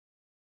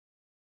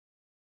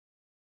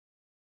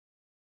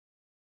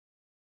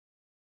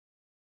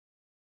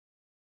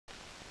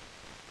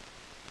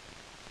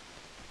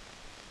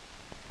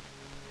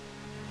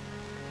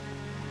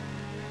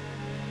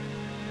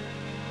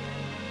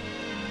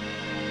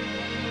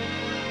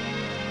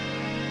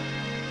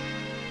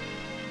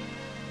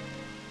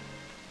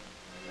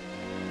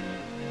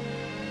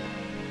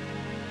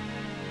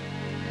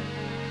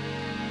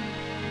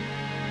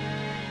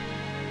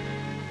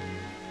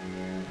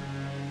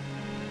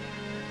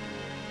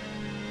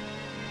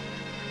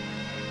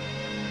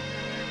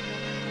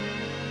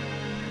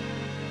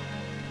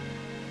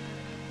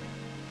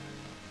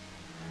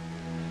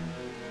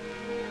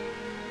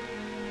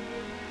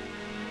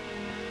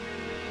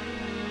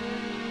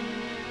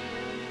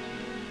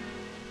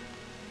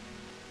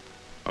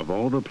Of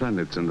all the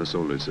planets in the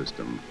solar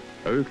system,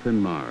 Earth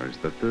and Mars,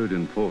 the third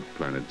and fourth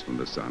planets from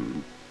the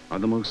Sun, are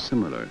the most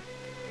similar.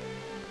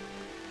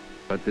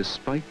 But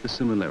despite the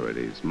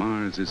similarities,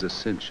 Mars is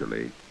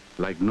essentially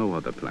like no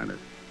other planet.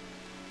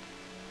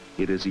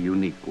 It is a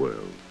unique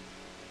world.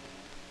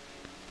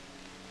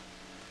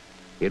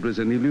 It was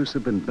an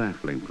elusive and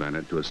baffling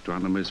planet to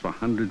astronomers for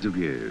hundreds of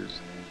years.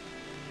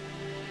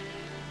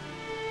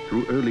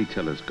 Through early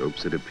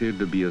telescopes, it appeared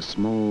to be a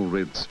small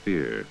red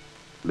sphere,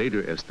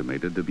 later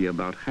estimated to be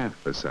about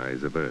half the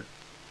size of Earth.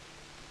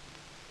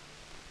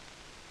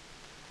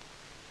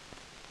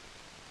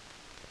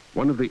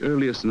 One of the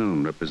earliest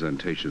known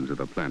representations of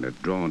the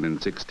planet, drawn in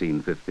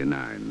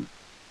 1659,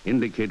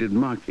 indicated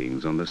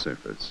markings on the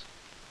surface,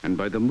 and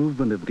by the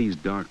movement of these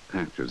dark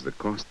patches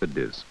across the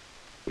disk,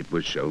 it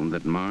was shown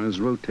that Mars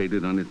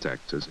rotated on its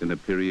axis in a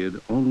period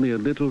only a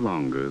little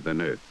longer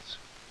than Earth's,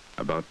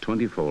 about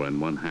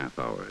 24½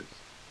 hours.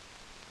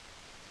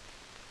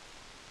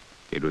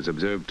 It was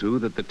observed, too,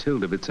 that the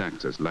tilt of its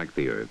axis, like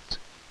the Earth's,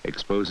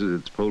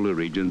 exposes its polar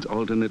regions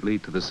alternately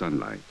to the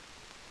sunlight.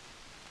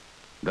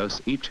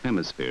 Thus, each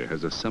hemisphere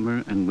has a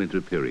summer and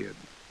winter period.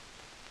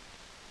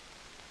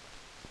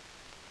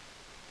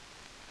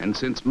 And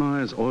since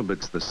Mars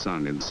orbits the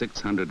Sun in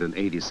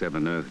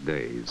 687 Earth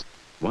days,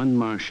 one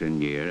Martian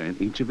year in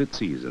each of its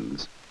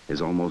seasons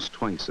is almost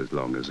twice as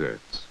long as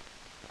Earth's.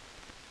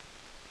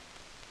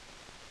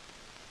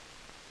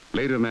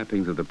 Later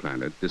mappings of the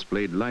planet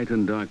displayed light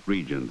and dark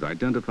regions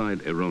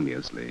identified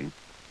erroneously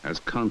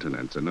as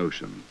continents and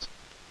oceans.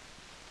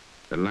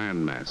 The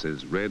land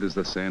masses red as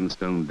the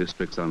sandstone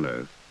districts on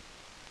Earth,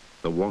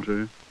 the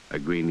water a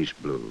greenish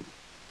blue.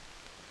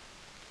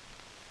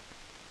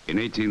 In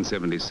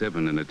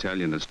 1877, an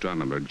Italian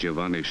astronomer,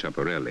 Giovanni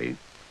Schiaparelli,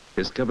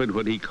 discovered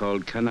what he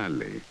called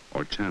canali,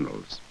 or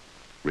channels,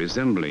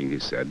 resembling, he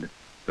said,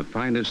 the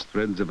finest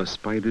threads of a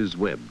spider's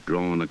web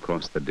drawn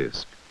across the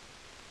disk.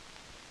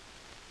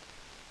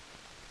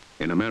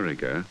 In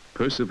America,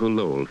 Percival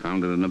Lowell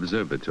founded an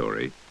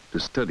observatory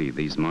to study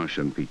these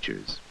Martian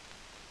features.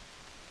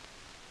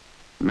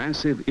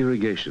 Massive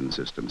irrigation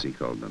systems, he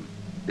called them,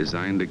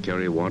 designed to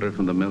carry water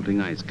from the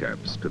melting ice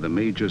caps to the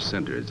major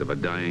centers of a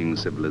dying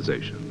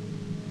civilization.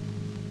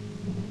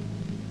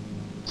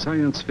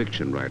 Science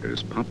fiction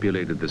writers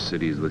populated the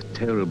cities with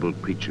terrible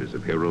creatures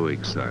of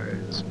heroic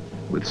size,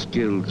 with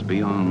skills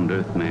beyond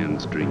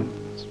Earthman's dreams.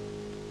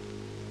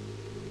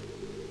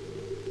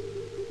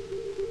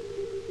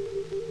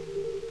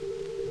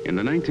 In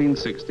the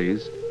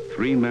 1960s,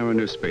 3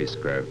 Mariner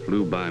spacecraft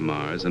flew by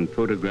Mars and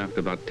photographed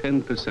about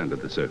 10%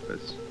 of the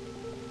surface.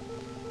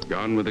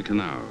 Gone were the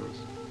canals,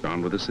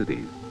 gone were the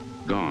cities,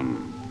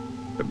 gone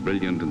the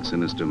brilliant and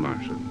sinister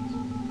Martians.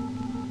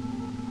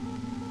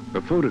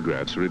 The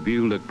photographs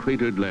revealed a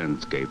cratered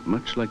landscape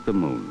much like the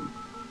moon,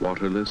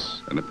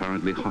 waterless and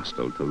apparently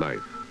hostile to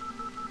life.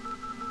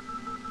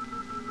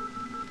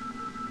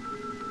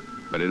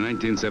 But in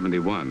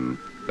 1971,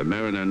 the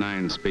Mariner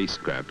 9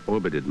 spacecraft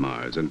orbited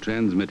Mars and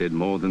transmitted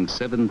more than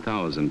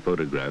 7,000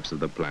 photographs of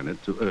the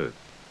planet to Earth.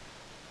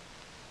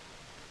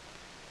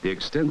 The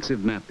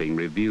extensive mapping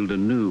revealed a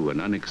new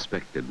and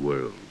unexpected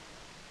world.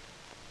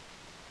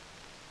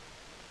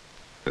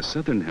 The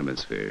southern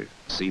hemisphere,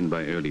 seen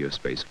by earlier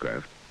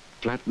spacecraft,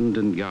 flattened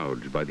and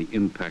gouged by the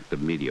impact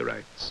of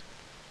meteorites.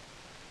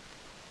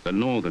 The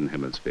northern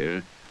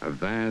hemisphere, a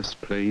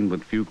vast plain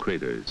with few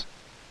craters,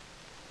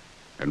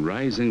 and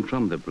rising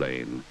from the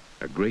plain,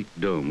 a great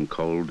dome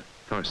called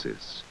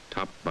Tharsis,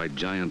 topped by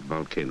giant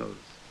volcanoes.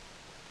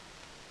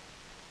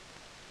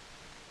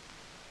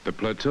 The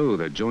plateau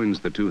that joins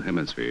the two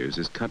hemispheres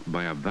is cut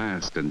by a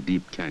vast and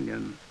deep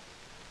canyon,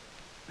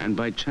 and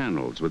by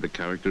channels with the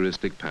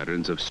characteristic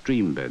patterns of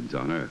stream beds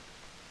on Earth.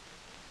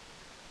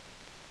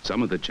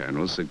 Some of the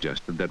channels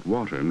suggested that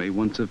water may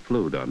once have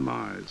flowed on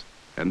Mars,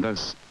 and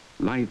thus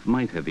life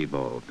might have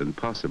evolved and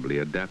possibly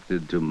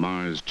adapted to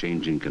Mars'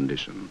 changing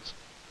conditions.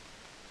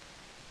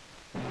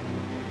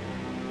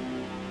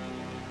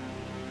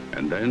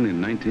 And then in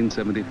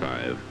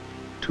 1975,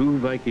 2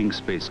 Viking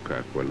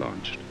spacecraft were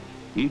launched,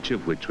 each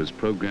of which was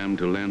programmed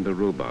to land a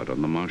robot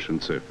on the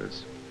Martian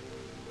surface.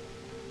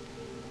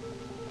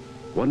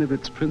 One of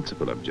its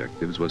principal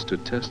objectives was to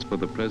test for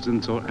the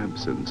presence or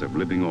absence of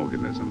living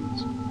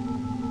organisms.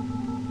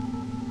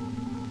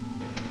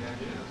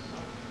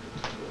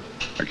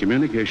 A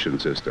communication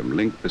system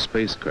linked the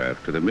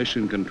spacecraft to the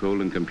Mission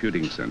Control and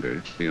Computing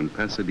Center in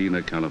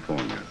Pasadena,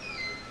 California.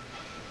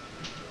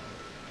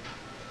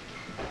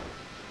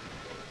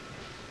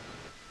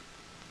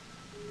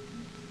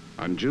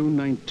 On June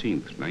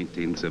 19,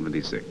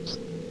 1976,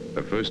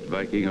 the first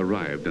Viking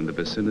arrived in the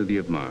vicinity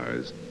of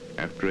Mars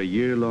after a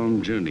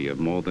year-long journey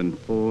of more than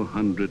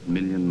 400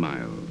 million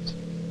miles.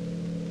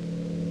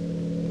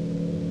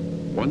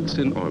 Once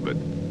in orbit,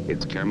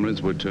 its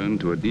cameras were turned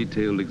to a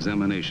detailed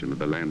examination of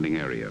the landing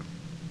area.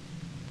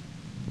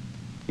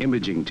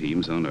 Imaging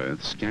teams on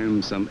Earth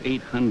scanned some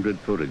 800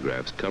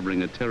 photographs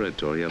covering a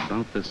territory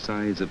about the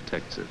size of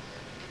Texas.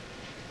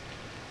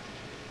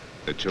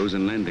 The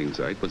chosen landing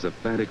site was a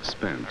flat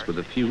expanse with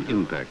a few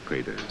impact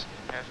craters,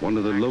 one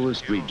of the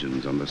lowest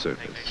regions on the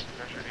surface.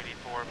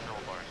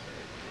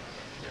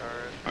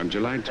 On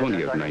July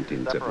 20th,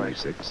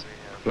 1976,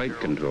 flight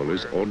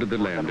controllers ordered the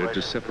lander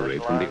to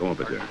separate from the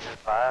orbiter.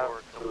 5,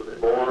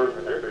 4,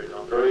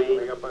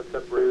 3,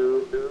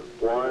 2,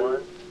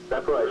 1,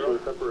 separation.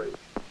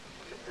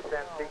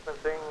 Descent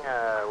sequencing,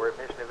 we're at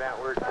mission event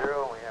word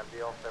 0, and we have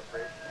DL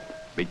separation.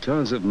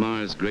 Because of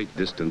Mars' great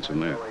distance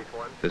from Earth,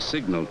 the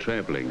signal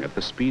traveling at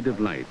the speed of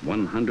light,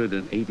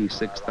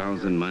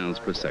 186,000 miles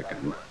per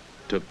second,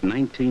 took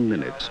 19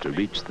 minutes to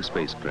reach the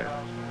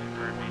spacecraft.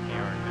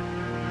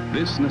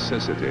 This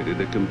necessitated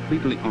a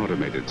completely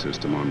automated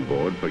system on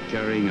board for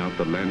carrying out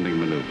the landing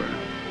maneuver.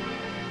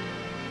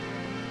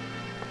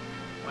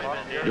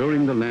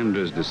 During the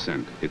lander's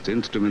descent, its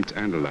instruments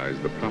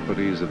analyzed the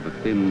properties of the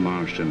thin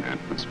Martian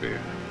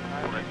atmosphere.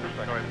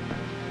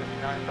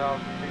 59,000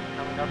 feet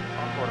coming up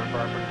on quarter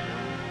bar.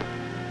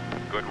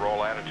 Good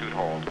roll attitude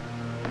hold.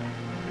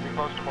 Getting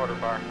close to quarter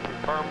bar.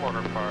 Firm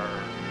quarter bar.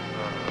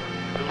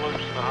 Two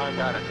loops and a high.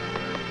 Got it. We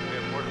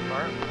have quarter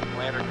bar.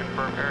 Lander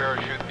confirmed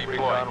parachute deploy.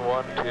 Recon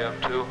 1,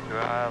 TM2. Do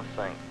I have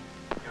sync?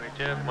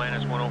 UHF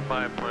minus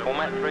 105.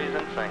 Format 3 is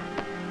in sync.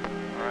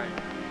 All right.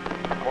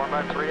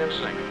 Format 3 in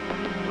sync.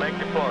 Leg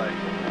deploy.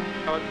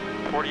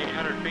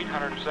 4,800 feet,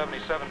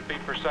 177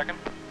 feet per second.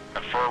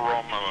 Confirm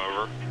roll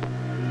maneuver.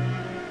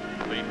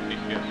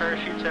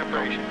 Parachute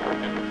separation.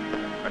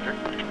 Roger.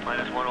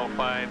 Minus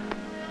 105.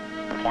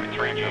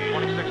 23 Gs.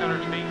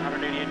 2,600 feet,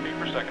 188 feet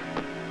per second.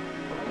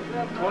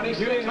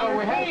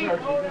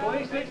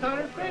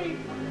 2,600 feet. 2,600 feet.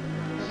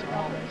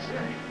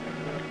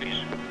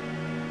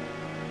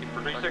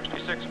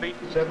 366 feet.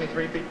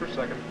 73 feet per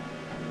second.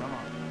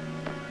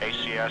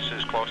 ACS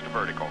is close to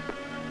vertical.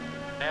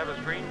 Nav is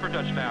green for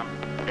touchdown.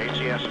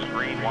 ACS is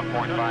green,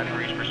 1.5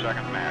 degrees per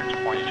second max,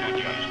 0.2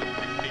 Gs.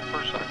 Feet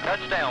per second.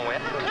 Touchdown,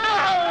 Win.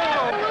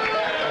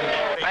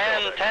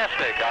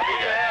 Fantastic. Copy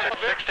that.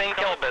 16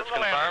 kilobits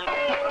confirmed.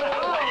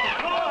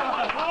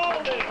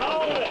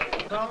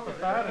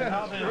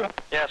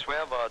 Yes, we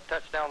have a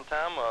touchdown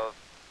time of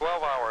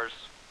 12 hours,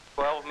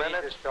 12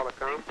 minutes,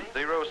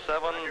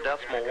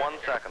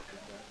 07.1 seconds.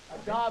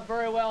 Job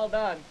very well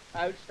done.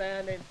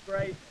 Outstanding,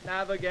 great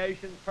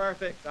navigation,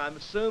 perfect. I'm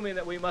assuming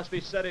that we must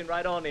be sitting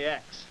right on the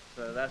X.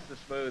 So that's the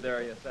smooth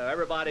area. So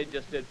everybody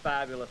just did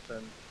fabulous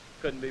and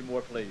couldn't be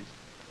more pleased.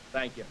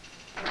 Thank you.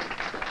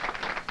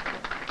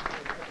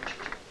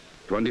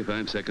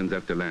 25 seconds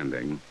after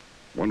landing,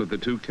 one of the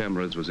two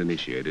cameras was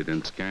initiated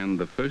and scanned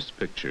the first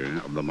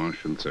picture of the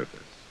Martian surface.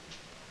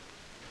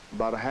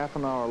 About a half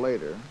an hour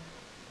later,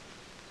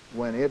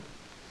 when it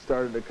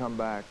started to come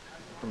back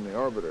from the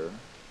orbiter,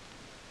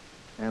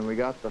 and we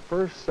got the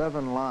first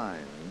 7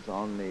 lines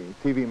on the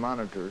TV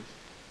monitors,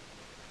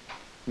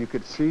 you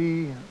could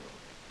see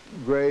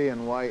gray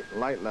and white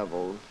light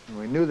levels, and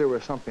we knew there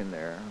was something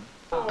there.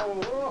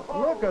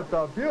 Look at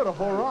the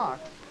beautiful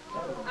rocks.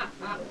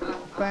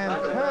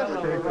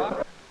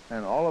 Fantastic.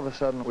 And all of a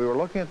sudden, we were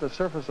looking at the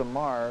surface of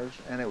Mars,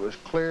 and it was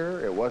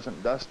clear, it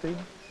wasn't dusty,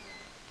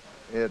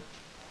 it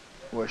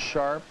was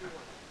sharp.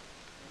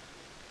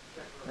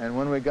 And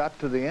when we got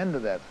to the end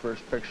of that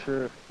first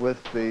picture,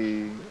 with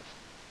the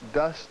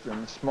dust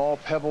and small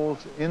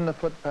pebbles in the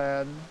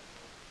footpad,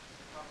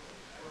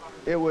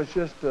 it was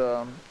just,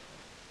 it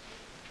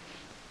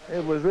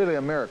was really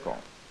a miracle.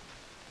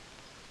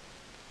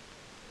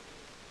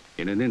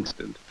 In an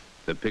instant,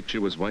 the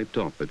picture was wiped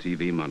off the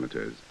TV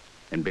monitors,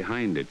 and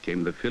behind it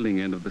came the filling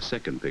in of the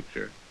second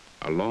picture,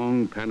 a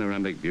long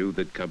panoramic view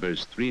that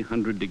covers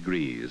 300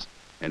 degrees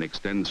and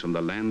extends from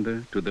the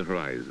lander to the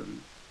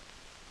horizon.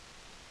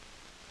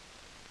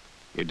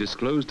 It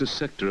disclosed a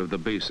sector of the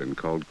basin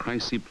called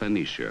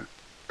Chrysoplanitia,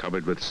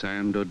 covered with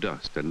sand or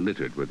dust and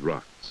littered with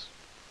rocks.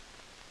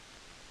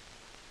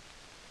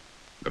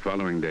 The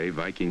following day,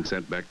 Viking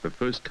sent back the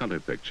first color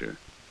picture.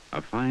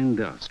 A fine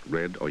dust,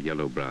 red or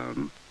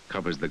yellow-brown,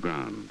 covers the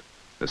ground.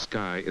 The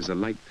sky is a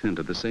light tint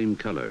of the same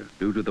color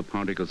due to the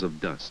particles of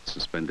dust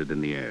suspended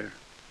in the air.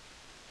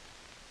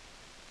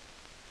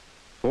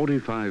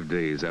 45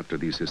 days after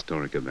these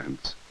historic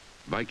events,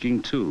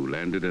 Viking 2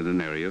 landed at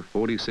an area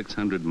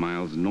 4,600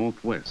 miles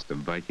northwest of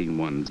Viking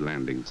 1's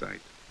landing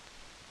site.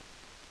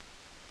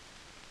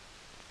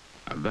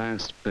 A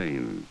vast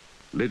plain,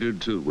 littered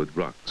too with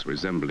rocks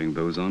resembling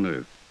those on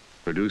Earth,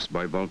 produced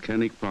by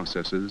volcanic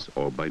processes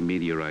or by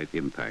meteorite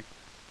impact.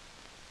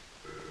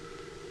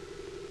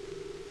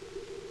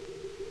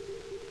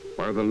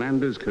 While the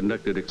landers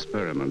conducted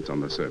experiments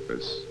on the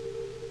surface,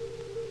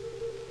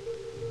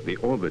 the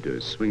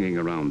orbiters swinging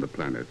around the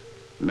planet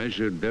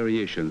measured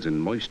variations in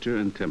moisture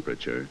and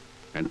temperature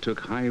and took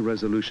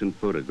high-resolution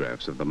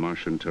photographs of the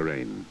Martian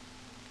terrain.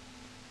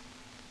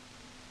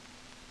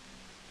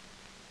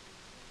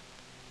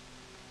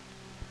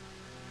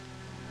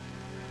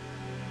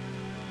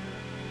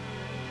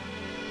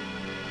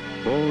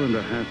 Four and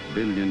a half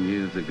billion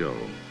years ago,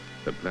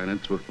 the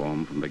planets were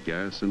formed from the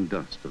gas and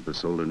dust of the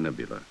solar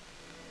nebula.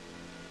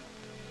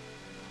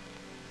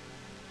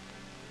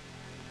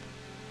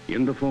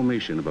 In the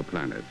formation of a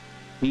planet,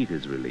 heat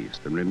is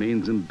released and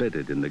remains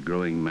embedded in the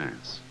growing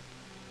mass.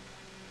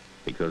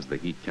 Because the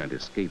heat can't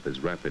escape as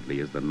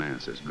rapidly as the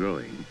mass is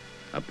growing,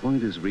 a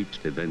point is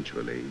reached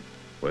eventually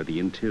where the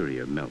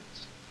interior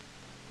melts.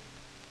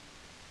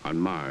 On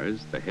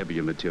Mars, the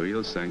heavier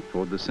material sank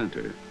toward the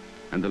center,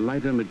 and the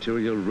lighter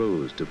material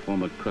rose to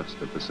form a crust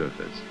at the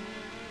surface.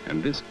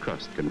 And this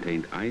crust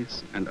contained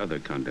ice and other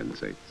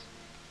condensates.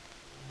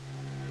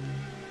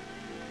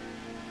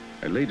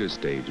 A later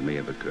stage may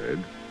have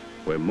occurred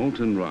where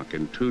molten rock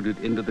intruded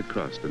into the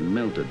crust and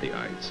melted the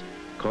ice,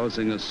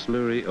 causing a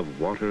slurry of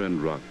water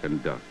and rock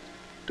and dust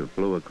to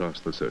flow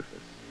across the surface.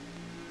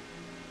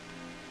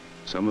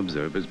 Some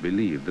observers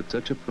believe that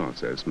such a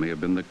process may have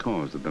been the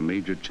cause of the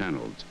major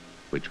channels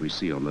which we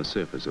see on the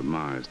surface of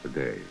Mars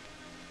today.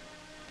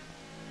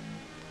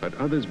 But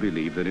others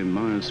believe that in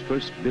Mars'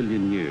 first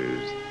billion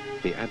years,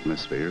 the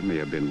atmosphere may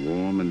have been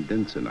warm and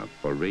dense enough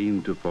for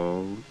rain to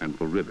fall and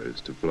for rivers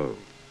to flow.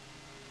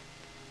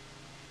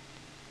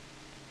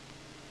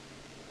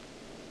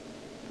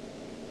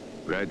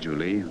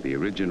 Gradually, the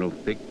original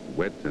thick,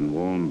 wet, and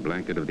warm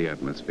blanket of the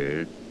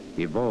atmosphere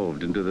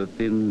evolved into the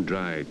thin,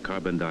 dry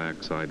carbon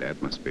dioxide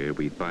atmosphere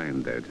we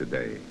find there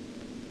today.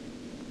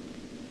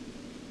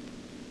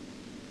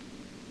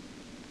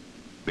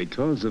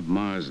 Because of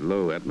Mars'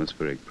 low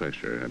atmospheric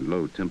pressure and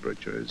low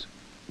temperatures,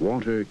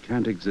 water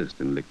can't exist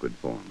in liquid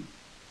form.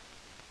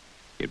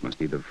 It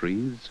must either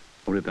freeze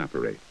or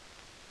evaporate.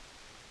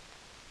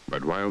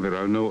 But while there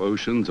are no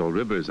oceans or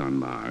rivers on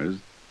Mars,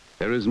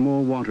 there is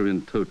more water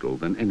in total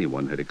than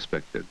anyone had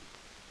expected.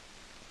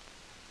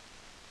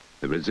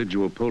 The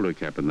residual polar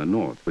cap in the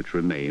north, which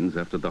remains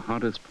after the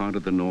hottest part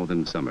of the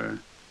northern summer,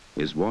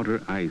 is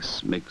water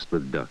ice mixed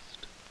with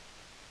dust.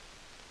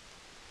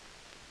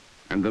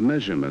 And the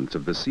measurements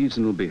of the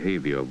seasonal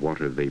behavior of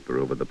water vapor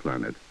over the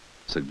planet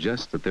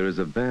suggest that there is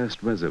a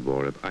vast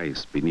reservoir of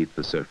ice beneath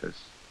the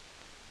surface,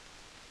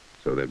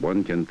 so that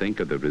one can think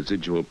of the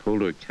residual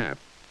polar cap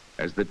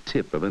as the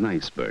tip of an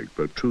iceberg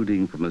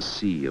protruding from a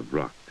sea of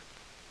rock.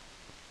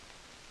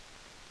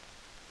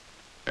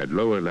 At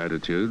lower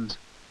latitudes,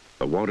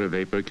 the water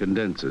vapor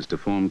condenses to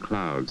form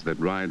clouds that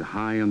ride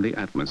high in the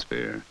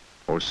atmosphere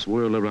or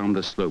swirl around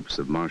the slopes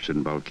of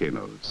Martian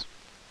volcanoes.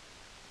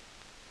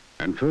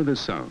 And further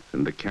south,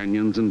 in the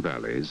canyons and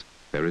valleys,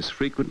 there is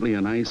frequently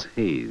an ice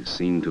haze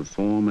seen to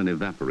form and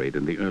evaporate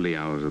in the early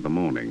hours of the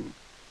morning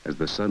as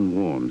the sun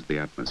warms the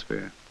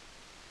atmosphere.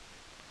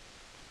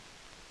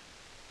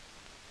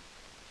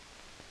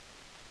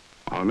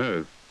 On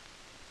Earth,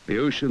 the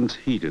ocean's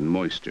heat and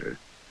moisture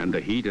and the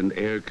heat and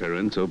air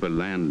currents over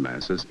land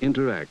masses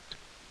interact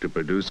to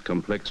produce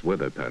complex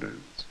weather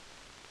patterns.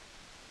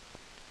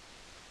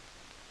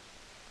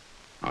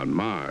 On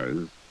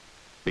Mars,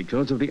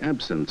 because of the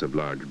absence of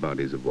large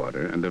bodies of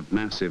water and of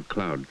massive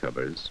cloud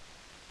covers,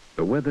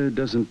 the weather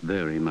doesn't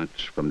vary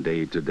much from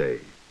day to day.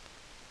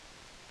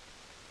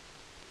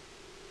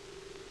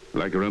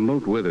 Like a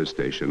remote weather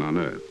station on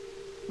Earth,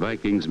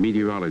 Viking's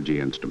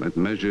meteorology instrument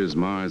measures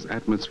Mars'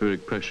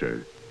 atmospheric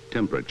pressure,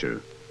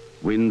 temperature,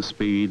 wind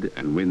speed,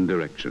 and wind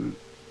direction.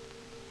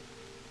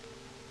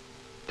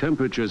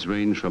 Temperatures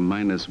range from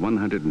minus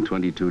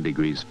 122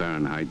 degrees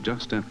Fahrenheit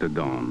just after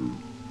dawn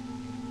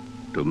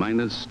to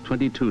minus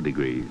 22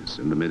 degrees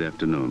in the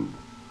mid-afternoon.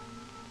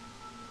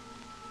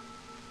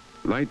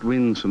 Light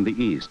winds from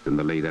the east in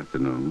the late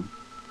afternoon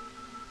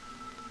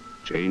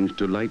change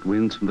to light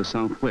winds from the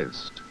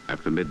southwest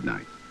after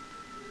midnight.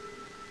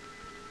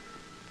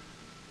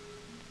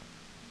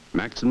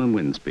 Maximum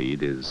wind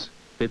speed is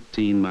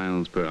 15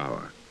 miles per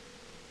hour.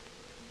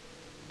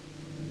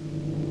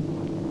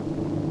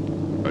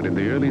 But in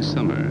the early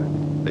summer,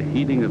 the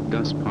heating of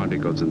dust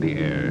particles in the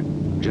air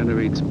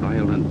generates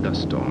violent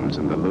dust storms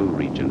in the low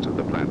regions of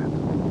the planet.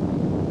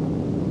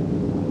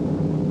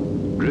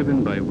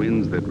 Driven by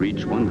winds that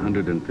reach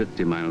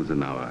 150 miles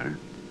an hour,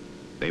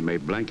 they may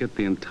blanket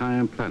the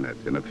entire planet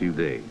in a few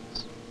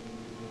days.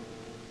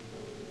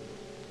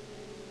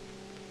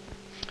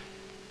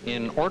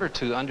 In order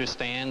to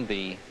understand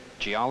the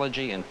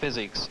geology and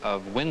physics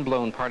of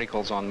wind-blown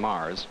particles on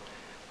Mars,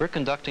 we're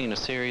conducting a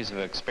series of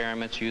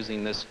experiments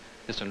using this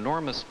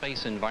enormous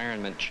space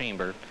environment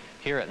chamber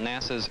here at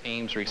NASA's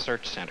Ames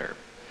Research Center.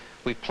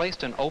 We've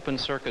placed an open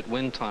circuit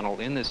wind tunnel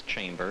in this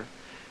chamber,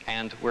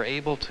 and we're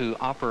able to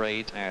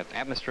operate at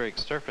atmospheric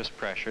surface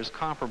pressures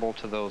comparable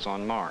to those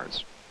on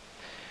Mars.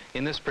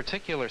 In this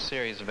particular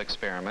series of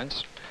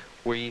experiments,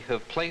 we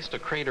have placed a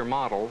crater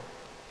model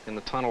in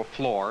the tunnel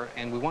floor,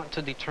 and we want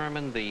to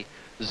determine the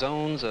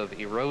zones of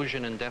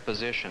erosion and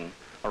deposition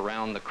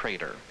around the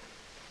crater.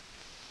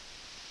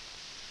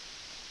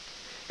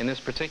 In this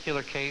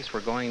particular case,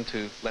 we're going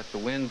to let the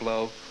wind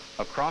blow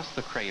across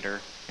the crater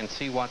and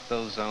see what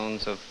those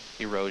zones of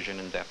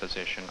erosion and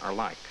deposition are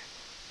like.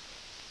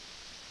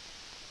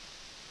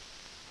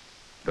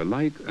 The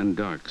light and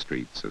dark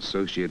streaks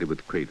associated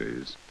with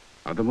craters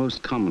are the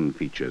most common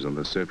features on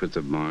the surface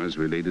of Mars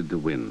related to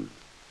wind.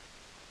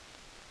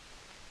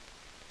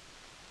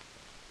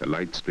 The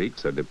light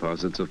streaks are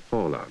deposits of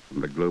fallout from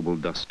the global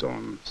dust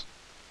storms.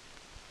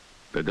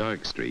 The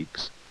dark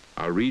streaks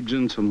are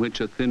regions from which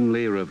a thin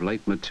layer of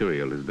light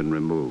material has been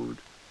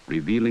removed,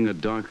 revealing a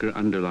darker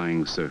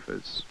underlying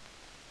surface.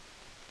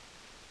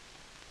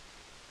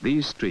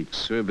 These streaks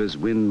serve as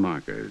wind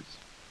markers.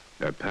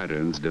 Their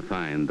patterns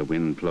define the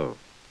wind flow.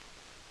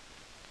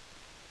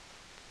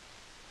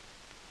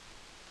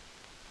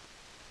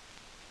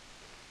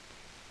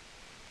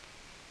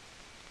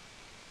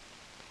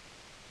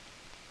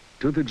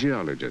 To the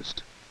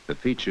geologist, the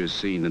features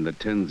seen in the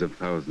tens of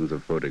thousands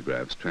of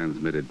photographs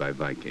transmitted by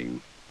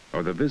Viking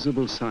are the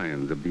visible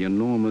signs of the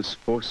enormous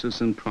forces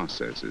and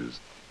processes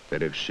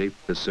that have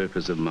shaped the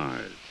surface of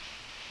Mars.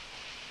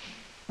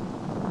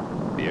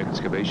 The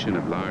excavation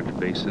of large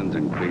basins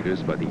and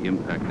craters by the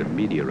impact of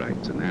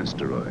meteorites and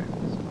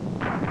asteroids.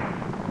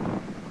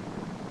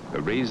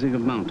 The raising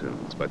of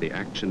mountains by the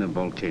action of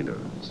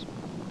volcanoes.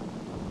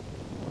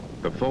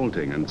 The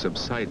faulting and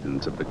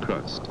subsidence of the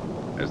crust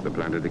as the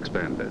planet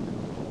expanded.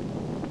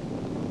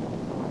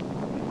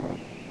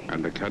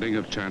 And the cutting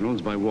of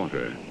channels by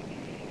water,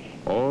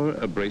 or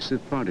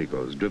abrasive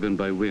particles driven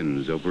by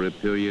winds over a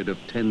period of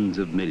tens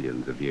of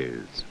millions of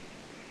years.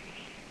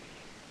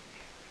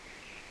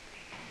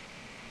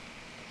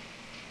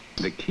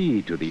 The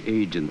key to the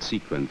age and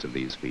sequence of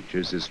these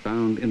features is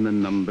found in the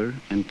number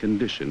and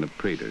condition of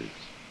craters.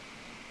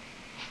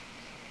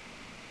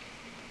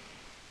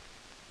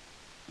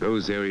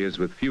 Those areas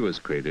with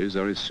fewest craters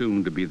are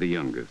assumed to be the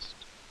youngest.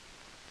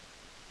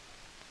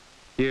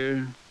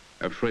 Here,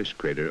 a fresh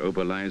crater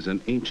overlies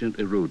an ancient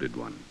eroded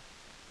one.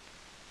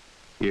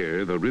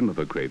 Here, the rim of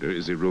a crater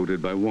is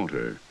eroded by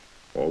water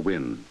or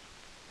wind.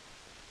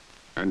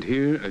 And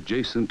here,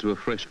 adjacent to a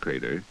fresh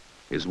crater,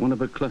 is one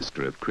of a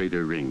cluster of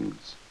crater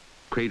rings,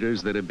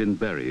 craters that have been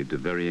buried to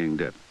varying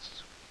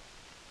depths.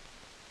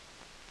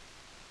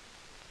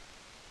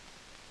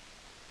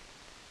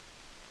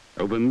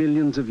 Over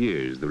millions of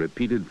years, the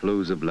repeated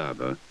flows of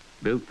lava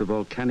built the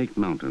volcanic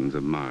mountains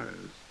of Mars.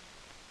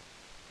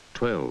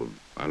 12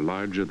 are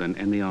larger than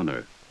any on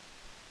Earth.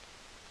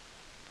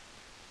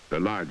 The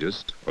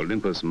largest,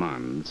 Olympus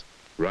Mons,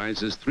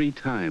 rises 3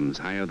 times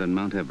higher than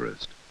Mount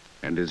Everest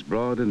and is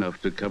broad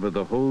enough to cover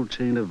the whole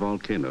chain of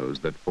volcanoes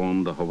that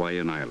form the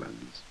Hawaiian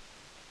Islands.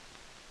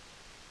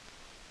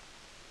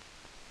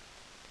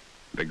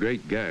 The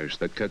great gash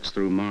that cuts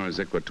through Mars'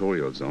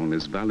 equatorial zone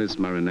is Valles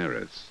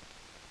Marineris,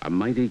 a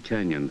mighty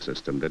canyon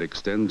system that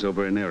extends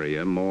over an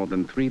area more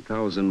than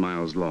 3,000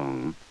 miles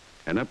long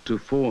and up to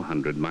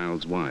 400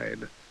 miles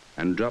wide,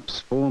 and drops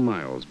 4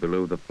 miles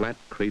below the flat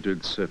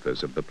cratered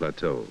surface of the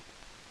plateau.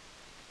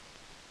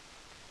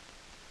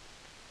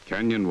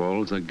 Canyon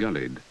walls are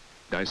gullied,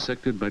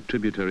 dissected by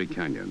tributary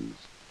canyons,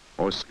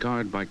 or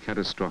scarred by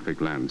catastrophic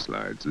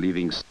landslides,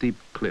 leaving steep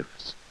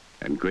cliffs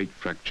and great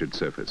fractured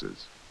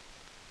surfaces.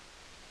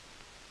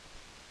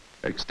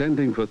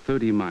 Extending for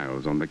 30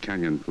 miles on the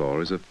canyon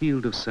floor is a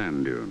field of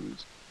sand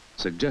dunes,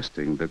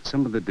 suggesting that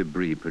some of the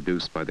debris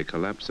produced by the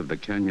collapse of the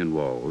canyon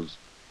walls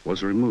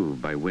was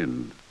removed by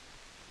wind.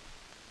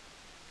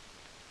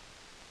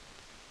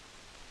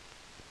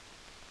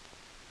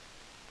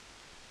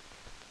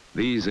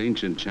 These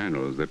ancient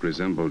channels that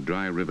resemble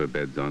dry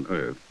riverbeds on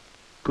Earth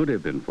could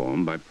have been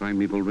formed by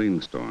primeval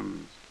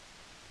rainstorms.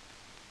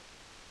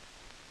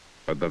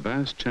 But the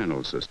vast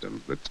channel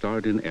systems that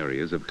start in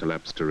areas of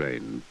collapsed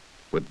terrain,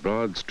 with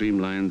broad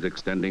streamlines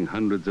extending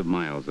hundreds of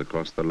miles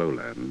across the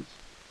lowlands,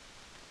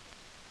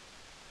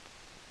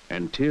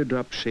 and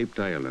teardrop-shaped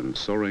islands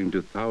soaring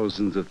to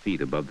thousands of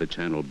feet above the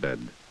channel bed,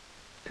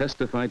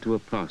 testify to a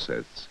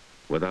process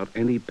without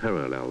any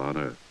parallel on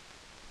Earth.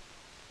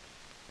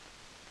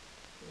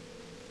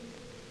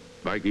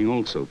 Viking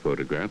also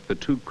photographed the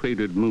 2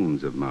 cratered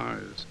moons of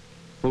Mars,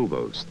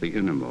 Phobos, the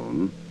inner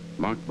moon,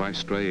 marked by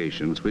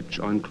striations which,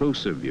 on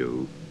closer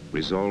view,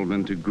 resolve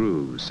into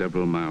grooves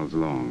several miles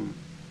long,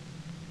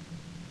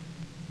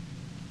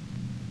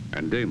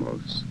 and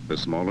Deimos, the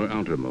smaller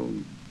outer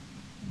moon.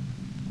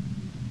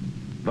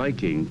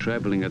 Viking,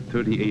 traveling at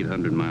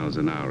 3,800 miles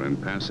an hour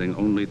and passing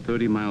only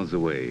 30 miles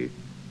away,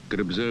 could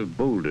observe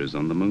boulders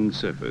on the moon's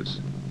surface,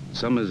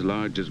 some as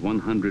large as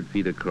 100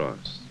 feet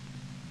across.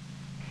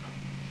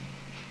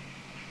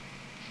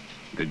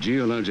 The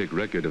geologic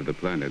record of the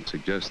planet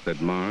suggests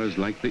that Mars,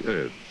 like the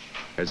Earth,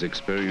 has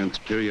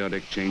experienced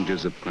periodic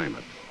changes of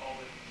climate.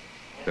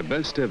 The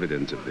best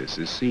evidence of this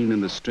is seen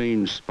in the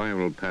strange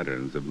spiral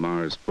patterns of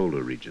Mars'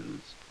 polar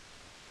regions.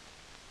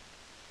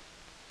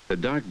 The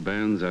dark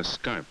bands are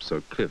scarps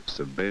or cliffs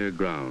of bare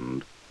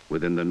ground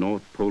within the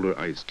North Polar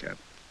ice cap.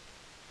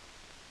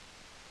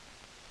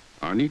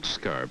 On each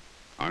scarp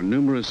are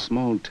numerous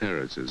small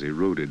terraces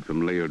eroded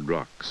from layered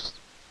rocks.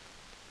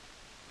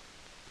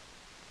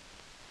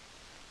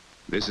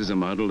 This is a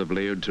model of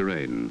layered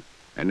terrain,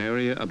 an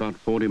area about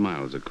 40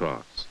 miles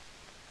across.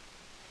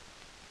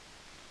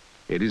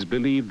 It is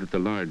believed that the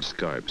large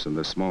scarps and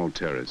the small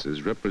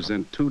terraces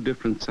represent 2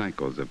 different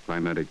cycles of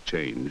climatic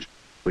change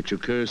which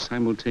occur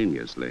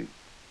simultaneously.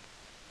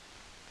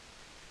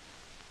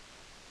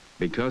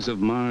 Because of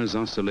Mars'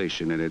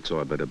 oscillation in its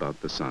orbit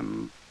about the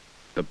sun,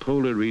 the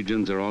polar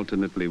regions are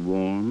alternately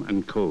warm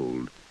and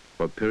cold,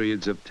 for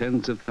periods of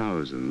tens of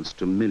thousands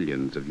to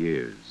millions of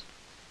years.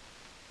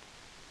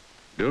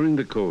 During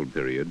the cold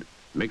period,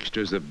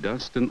 mixtures of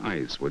dust and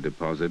ice were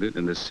deposited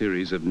in a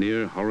series of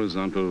near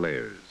horizontal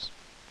layers,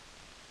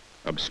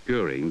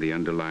 obscuring the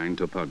underlying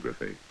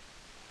topography.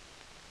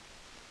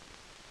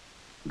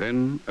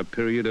 Then a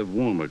period of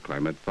warmer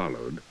climate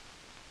followed,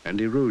 and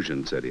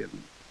erosion set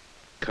in,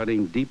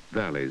 cutting deep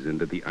valleys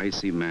into the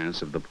icy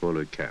mass of the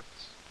polar caps.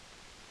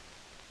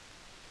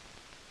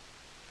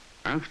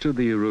 After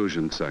the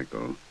erosion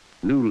cycle,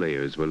 new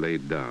layers were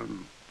laid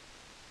down,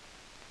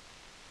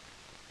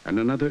 and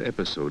another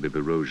episode of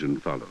erosion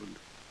followed.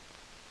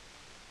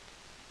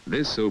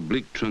 This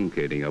oblique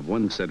truncating of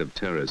one set of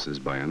terraces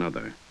by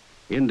another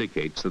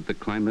indicates that the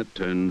climate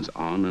turns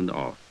on and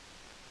off,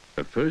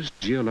 the first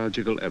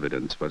geological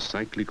evidence for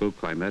cyclical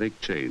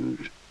climatic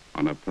change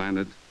on a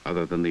planet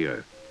other than the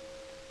Earth.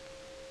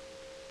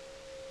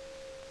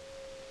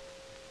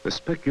 The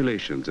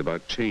speculations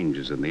about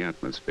changes in the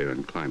atmosphere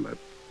and climate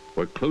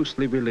were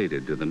closely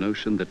related to the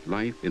notion that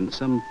life in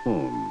some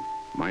form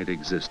might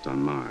exist on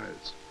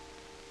Mars.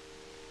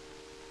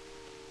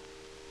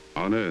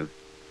 On Earth,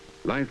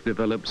 life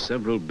developed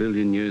several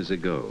billion years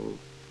ago,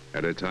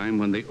 at a time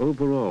when the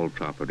overall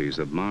properties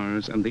of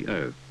Mars and the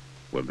Earth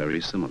were very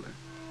similar.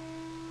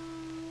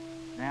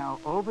 Now,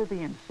 over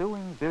the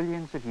ensuing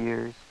billions of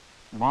years,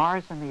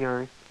 Mars and the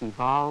Earth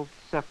evolved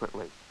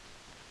separately.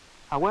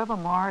 However,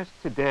 Mars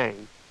today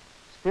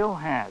still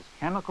has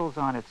chemicals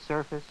on its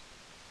surface,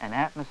 an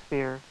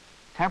atmosphere,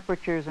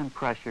 temperatures and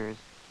pressures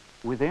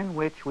within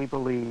which we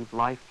believe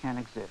life can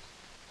exist.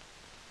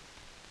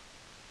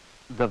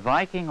 The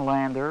Viking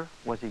lander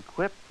was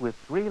equipped with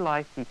 3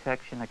 life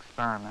detection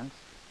experiments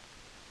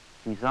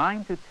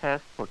designed to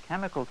test for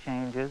chemical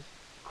changes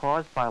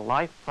caused by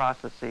life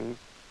processes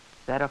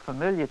that are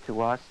familiar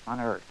to us on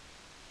Earth.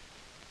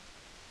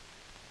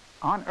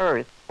 On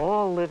Earth,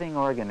 all living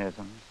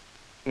organisms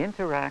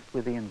interact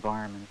with the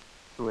environment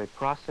through a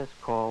process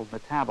called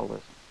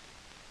metabolism.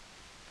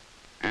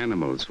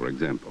 Animals, for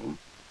example,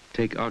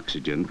 take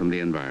oxygen from the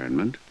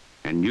environment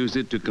and use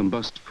it to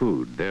combust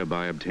food,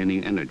 thereby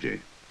obtaining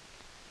energy.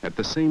 At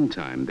the same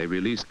time, they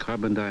release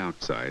carbon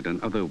dioxide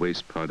and other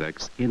waste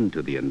products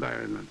into the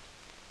environment.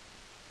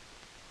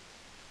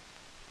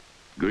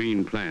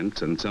 Green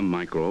plants and some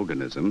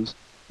microorganisms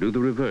do the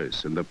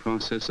reverse in the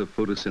process of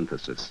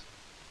photosynthesis.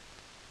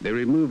 They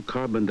remove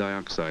carbon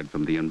dioxide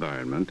from the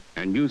environment,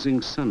 and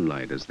using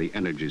sunlight as the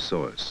energy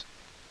source,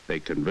 they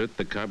convert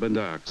the carbon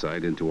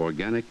dioxide into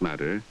organic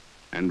matter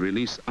and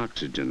release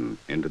oxygen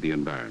into the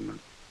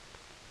environment.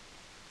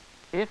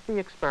 If the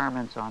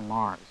experiments on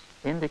Mars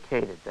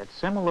indicated that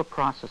similar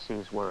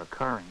processes were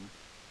occurring,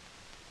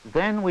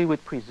 then we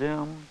would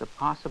presume the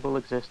possible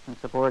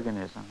existence of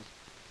organisms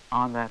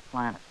on that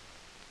planet.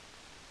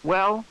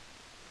 Well,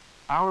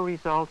 our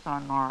results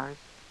on Mars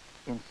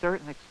in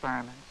certain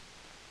experiments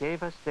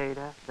gave us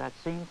data that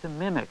seemed to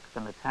mimic the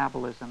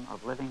metabolism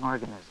of living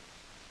organisms.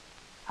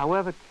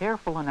 However,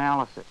 careful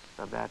analysis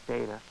of that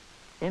data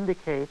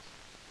indicates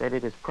that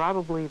it is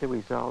probably the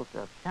result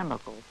of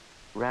chemical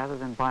rather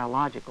than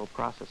biological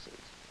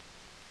processes.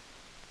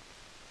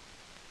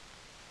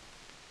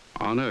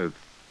 On Earth,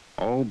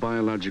 all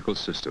biological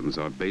systems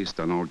are based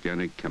on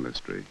organic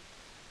chemistry,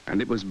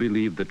 and it was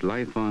believed that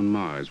life on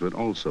Mars would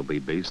also be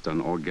based on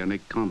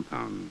organic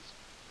compounds.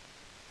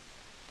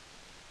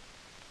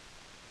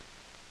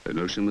 The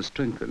notion was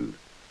strengthened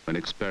when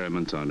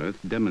experiments on Earth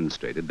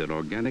demonstrated that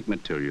organic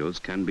materials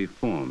can be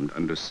formed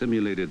under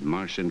simulated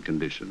Martian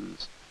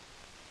conditions.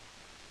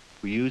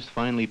 We used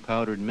finely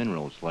powdered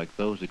minerals like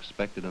those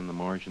expected on the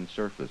Martian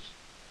surface.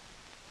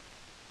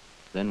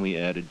 Then we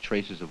added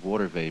traces of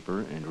water vapor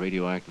and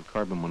radioactive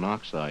carbon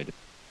monoxide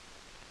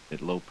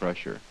at low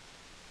pressure.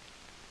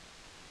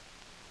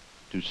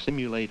 To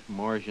simulate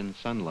Martian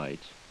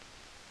sunlight,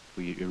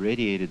 we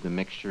irradiated the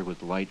mixture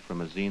with light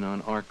from a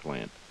xenon arc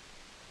lamp.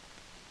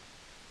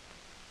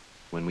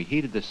 When we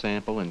heated the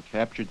sample and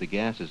captured the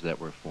gases that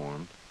were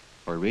formed,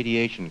 our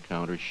radiation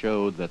counter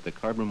showed that the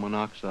carbon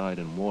monoxide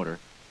and water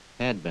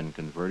had been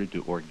converted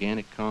to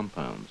organic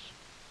compounds.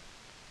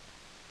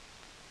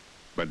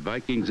 But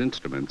Viking's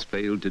instruments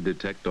failed to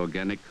detect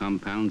organic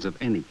compounds of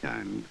any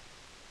kind.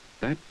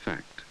 That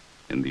fact,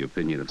 in the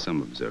opinion of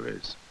some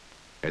observers,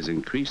 has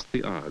increased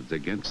the odds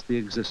against the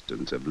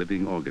existence of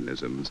living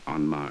organisms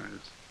on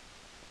Mars.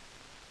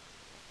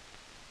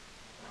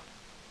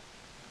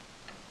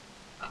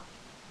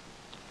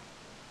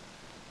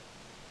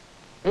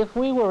 If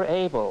we were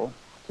able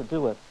to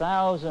do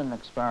 1,000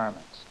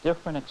 experiments,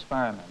 different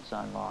experiments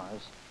on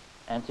Mars,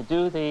 and to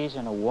do these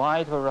in a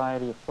wide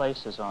variety of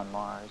places on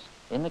Mars,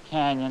 in the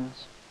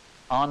canyons,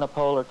 on the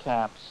polar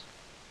caps,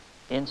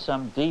 in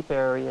some deep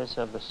areas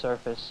of the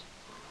surface,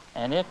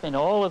 and if in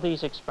all of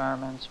these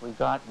experiments we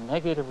got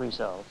negative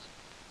results,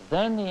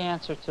 then the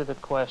answer to the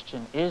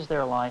question, is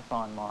there life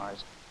on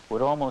Mars,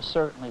 would almost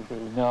certainly be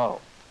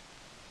no.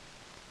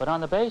 But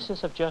on the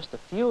basis of just a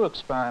few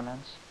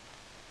experiments,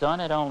 done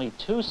at only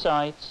 2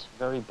 sites,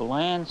 very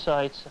bland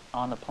sites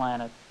on the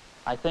planet,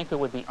 I think it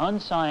would be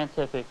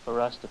unscientific for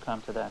us to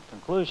come to that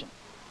conclusion.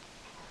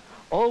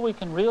 All we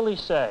can really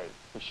say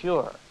for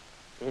sure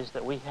is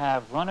that we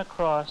have run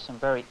across some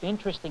very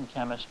interesting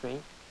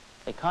chemistry,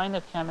 a kind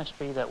of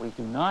chemistry that we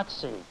do not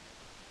see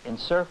in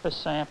surface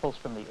samples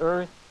from the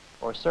Earth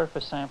or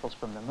surface samples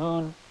from the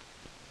Moon,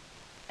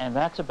 and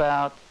that's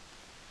about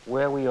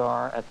where we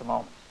are at the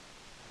moment.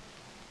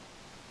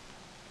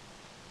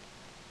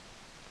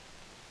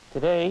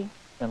 Today,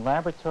 in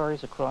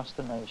laboratories across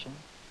the nation,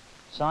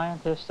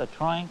 scientists are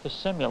trying to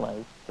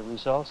simulate the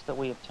results that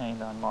we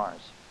obtained on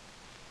Mars.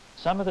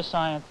 Some of the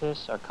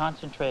scientists are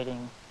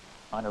concentrating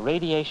on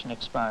irradiation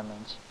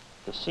experiments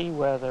to see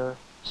whether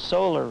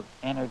solar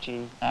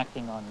energy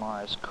acting on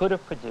Mars could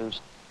have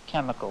produced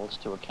chemicals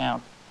to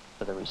account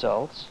for the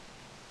results.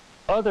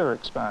 Other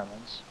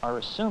experiments are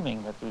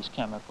assuming that these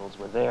chemicals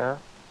were there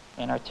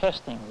and are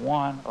testing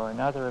one or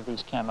another of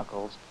these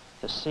chemicals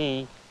to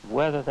see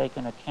whether they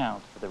can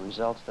account for the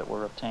results that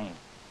were obtained.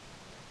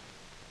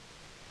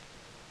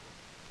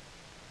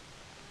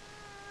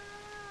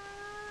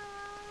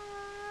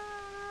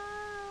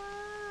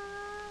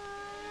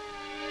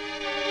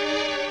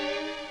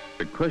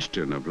 The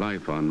question of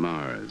life on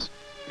Mars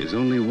is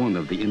only one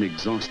of the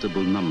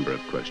inexhaustible number of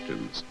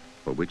questions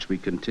for which we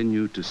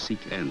continue to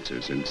seek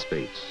answers in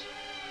space.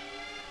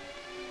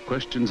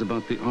 Questions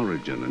about the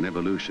origin and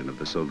evolution of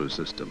the solar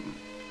system,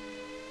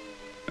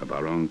 of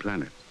our own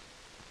planet,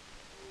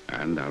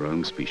 and our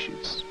own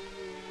species.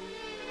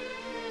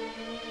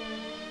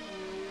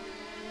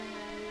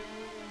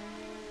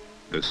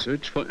 The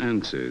search for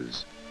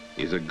answers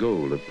is a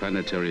goal of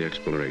planetary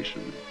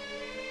exploration,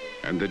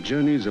 and the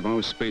journeys of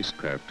our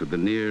spacecraft to the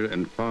near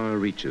and far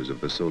reaches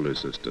of the solar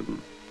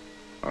system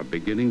are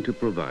beginning to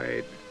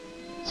provide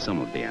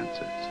some of the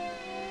answers.